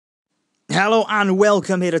Hello and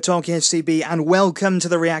welcome here to Talk FCB and welcome to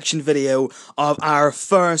the reaction video of our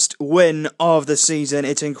first win of the season.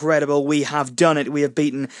 It's incredible. We have done it. We have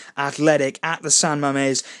beaten Athletic at the San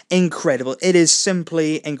Mamés. Incredible. It is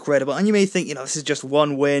simply incredible. And you may think, this is just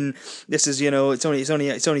one win. This is, it's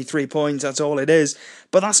only 3 points. That's all it is.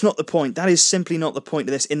 But that's not the point. That is simply not the point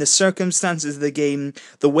of this. In the circumstances of the game,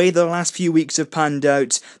 the way the last few weeks have panned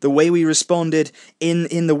out, the way we responded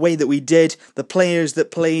in the way that we did, the players that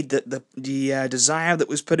played, the desire that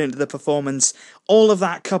was put into the performance, all of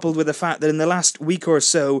that coupled with the fact that in the last week or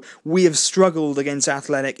so, we have struggled against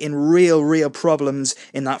Athletic in real problems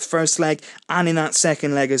in that first leg and in that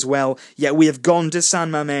second leg as well. Yet we have gone to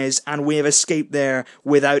San Mamés and we have escaped there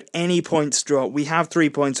without any points dropped. We have 3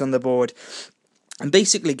 points on the board. And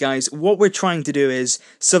basically, guys, what we're trying to do is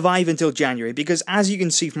survive until January, because as you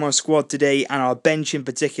can see from our squad today, and our bench in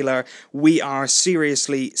particular, we are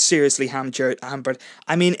seriously hampered.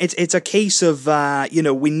 I mean, it's a case of,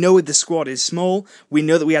 we know the squad is small, we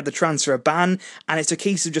know that we had the transfer ban, and it's a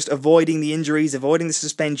case of just avoiding the injuries, avoiding the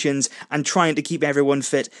suspensions, and trying to keep everyone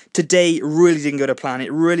fit. Today really didn't go to plan,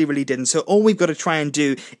 it really didn't. So all we've got to try and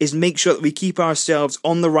do is make sure that we keep ourselves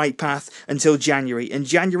on the right path until January. In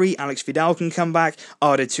January, Alex Vidal can come back,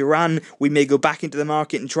 Arda Turan, we may go back into the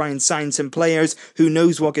market and try and sign some players, who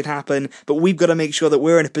knows what could happen, but we've got to make sure that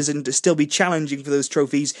we're in a position to still be challenging for those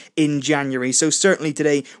trophies in January. So certainly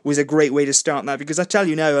today was a great way to start that, because I tell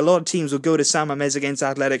you now, a lot of teams will go to San Mamés against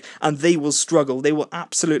Athletic and they will struggle. They will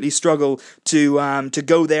absolutely struggle to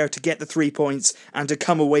go there to get the 3 points and to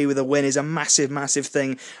come away with a win is a massive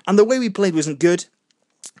thing. And the way we played wasn't good.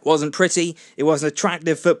 It wasn't pretty, it wasn't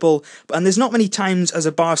attractive football, and there's not many times as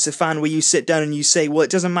a Barca fan where you sit down and you say, well, it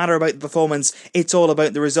doesn't matter about the performance, it's all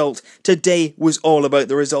about the result. Today was all about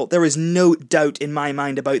the result. There is no doubt in my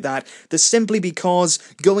mind about that. That's simply because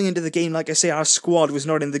going into the game, like I say, our squad was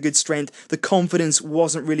not in the good strength, the confidence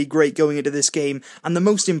wasn't really great going into this game, and the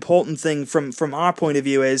most important thing from our point of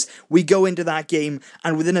view is, we go into that game,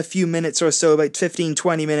 and within a few minutes or so, about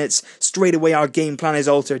 15-20 minutes, straight away our game plan is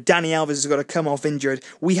altered. Dani Alves has got to come off injured.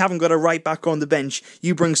 We haven't got a right back on the bench.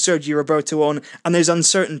 You bring Sergio Roberto on, and there's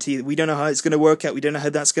uncertainty. We don't know how it's going to work out. We don't know how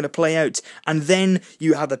that's going to play out. And then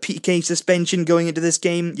you have the PK suspension going into this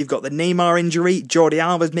game. You've got the Neymar injury. Jordi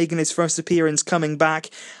Alba making his first appearance, coming back.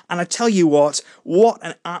 And I tell you what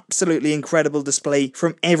an absolutely incredible display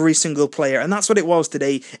from every single player. And that's what it was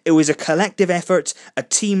today. It was a collective effort, a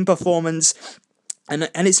team performance.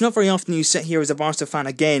 And it's not very often you sit here as a Barca fan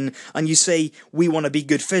again and you say, we want to be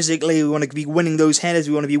good physically, we want to be winning those headers,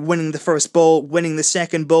 we want to be winning the first ball, winning the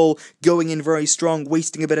second ball, going in very strong,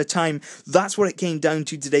 wasting a bit of time. That's what it came down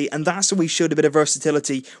to today, and that's where we showed a bit of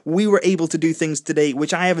versatility. We were able to do things today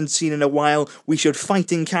which I haven't seen in a while. We showed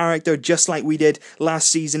fighting character just like we did last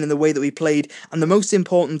season in the way that we played. And the most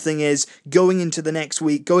important thing is, going into the next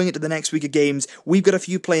week of games, we've got a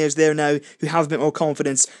few players there now who have a bit more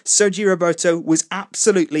confidence. Sergio Roberto was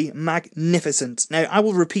absolutely magnificent. Now, I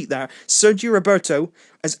will repeat that. Sergio Roberto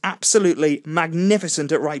is absolutely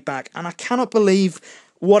magnificent at right back, and I cannot believe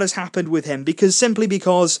what has happened with him, simply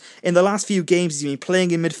because in the last few games he's been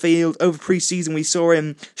playing in midfield. Over pre-season we saw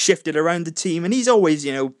him shifted around the team, and he's always,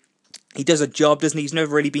 he does a job, doesn't he? He's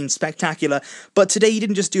never really been spectacular. But today he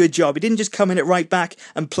didn't just do a job. He didn't just come in at right back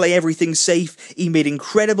and play everything safe. He made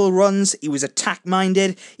incredible runs. He was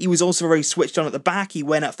attack-minded. He was also very switched on at the back. He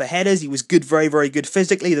went up for headers. He was good, very good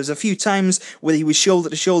physically. There's a few times where he was shoulder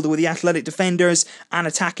to shoulder with the Athletic defenders and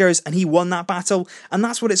attackers, and he won that battle. And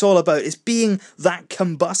that's what it's all about. It's being that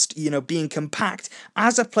being compact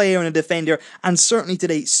as a player and a defender. And certainly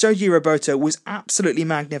today, Sergio Roberto was absolutely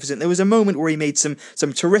magnificent. There was a moment where he made some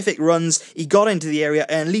terrific runs. He got into the area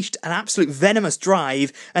and unleashed an absolute venomous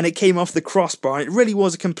drive, and it came off the crossbar. And it really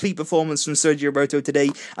was a complete performance from Sergio Roberto today,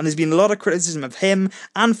 and there's been a lot of criticism of him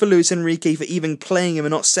and for Luis Enrique for even playing him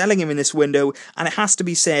and not selling him in this window, and it has to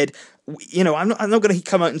be said, I'm not going to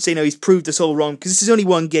come out and say, no, he's proved us all wrong, because this is only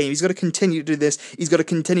one game. He's got to continue to do this. He's got to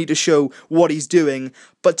continue to show what he's doing.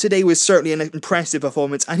 But today was certainly an impressive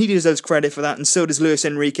performance, and he deserves credit for that, and so does Luis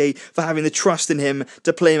Enrique for having the trust in him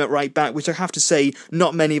to play him at right back, which I have to say,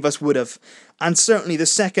 not many of us would have. And certainly the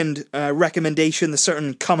second recommendation, the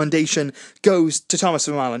certain commendation, goes to Thomas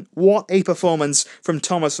Vermaelen. What a performance from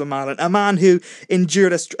Thomas Vermaelen, a man who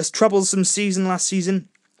endured a troublesome season last season.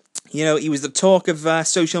 He was the talk of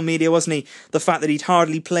social media, wasn't he? The fact that he'd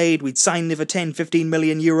hardly played, we'd signed him for 10-15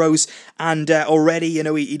 million euros, and already,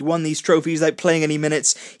 he'd won these trophies without playing any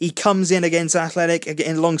minutes. He comes in against Athletic,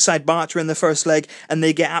 again, alongside Bartra in the first leg, and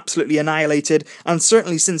they get absolutely annihilated. And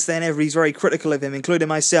certainly since then, everybody's very critical of him, including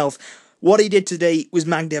myself. What he did today was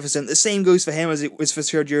magnificent. The same goes for him as it was for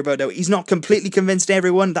Sergio Roberto. He's not completely convinced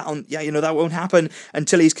everyone. That won't happen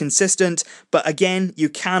until he's consistent. But again, you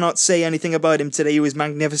cannot say anything about him today. He was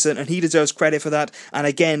magnificent, and he deserves credit for that. And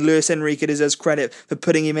again, Luis Enrique deserves credit for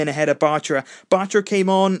putting him in ahead of Bartra. Bartra came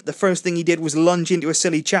on. The first thing he did was lunge into a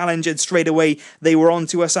silly challenge, and straight away they were on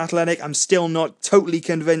to us, Athletic. I'm still not totally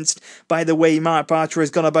convinced by the way Marc Bartra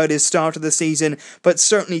has gone about his start of the season, but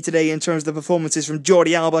certainly today, in terms of the performances from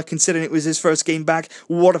Jordi Alba, considering it was his first game back,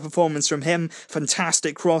 what a performance from him.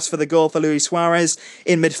 Fantastic cross for the goal for Luis Suarez.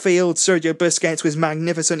 In midfield, Sergio Busquets was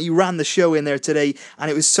magnificent. He ran the show in there today,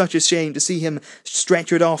 and it was such a shame to see him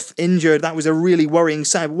stretchered off injured. That was a really worrying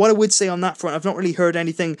sign. What I would say on that front, I've not really heard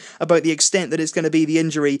anything about the extent that it's going to be, the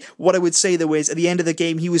injury. What I would say though is, at the end of the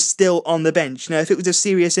game, he was still on the bench. Now, if it was a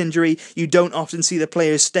serious injury, you don't often see the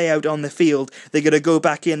players stay out on the field. They're going to go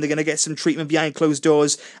back in, they're going to get some treatment behind closed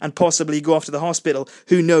doors, and possibly go off to the hospital.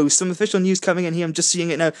 Who knows? Some official news coming in here, I'm just seeing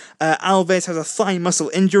it now. Alves has a thigh muscle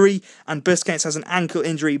injury, and Busquets has an ankle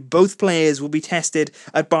injury. Both players will be tested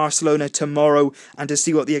at Barcelona tomorrow, and to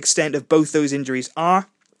see what the extent of both those injuries are.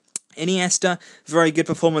 Iniesta, very good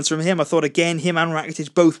performance from him. I thought again, him and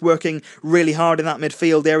Rakitic both working really hard in that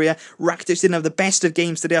midfield area. Rakitic didn't have the best of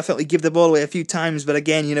games today. I felt he'd give the ball away a few times, but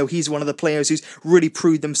again, he's one of the players who's really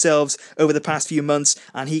proved themselves over the past few months,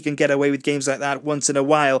 and he can get away with games like that once in a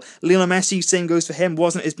while. Lionel Messi, same goes for him,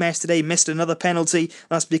 wasn't his best today, missed another penalty.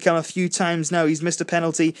 That's become a few times now. He's missed a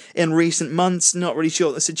penalty in recent months. Not really sure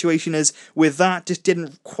what the situation is with that. Just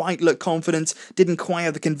didn't quite look confident, didn't quite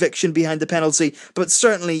have the conviction behind the penalty, but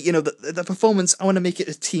certainly, the performance, I want to make it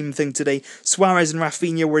a team thing today. Suarez and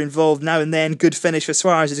Rafinha were involved now and then. Good finish for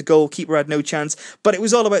Suarez as a goal. Keeper had no chance. But it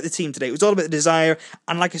was all about the team today. It was all about the desire.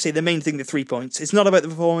 And like I say, the main thing, the 3 points. It's not about the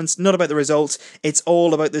performance, not about the results. It's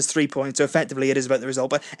all about those 3 points. So effectively, it is about the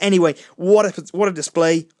result. But anyway, what a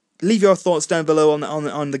display. Leave your thoughts down below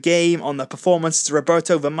on the game, on the performance. It's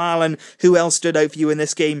Roberto Vermaelen. Who else stood out for you in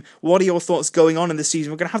this game? What are your thoughts going on in the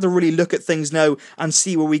season? We're going to have to really look at things now and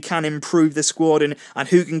see where we can improve the squad and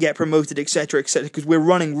who can get promoted, etc., etc., because we're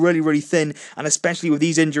running really, really thin, and especially with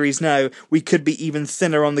these injuries now, we could be even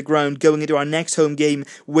thinner on the ground going into our next home game,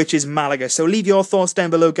 which is Malaga. So leave your thoughts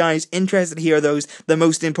down below, guys. Interested to hear those. The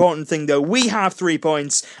most important thing, though, we have 3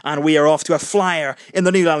 points, and we are off to a flyer in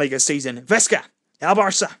the new La Liga season. Vesca! El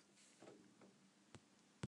Barça!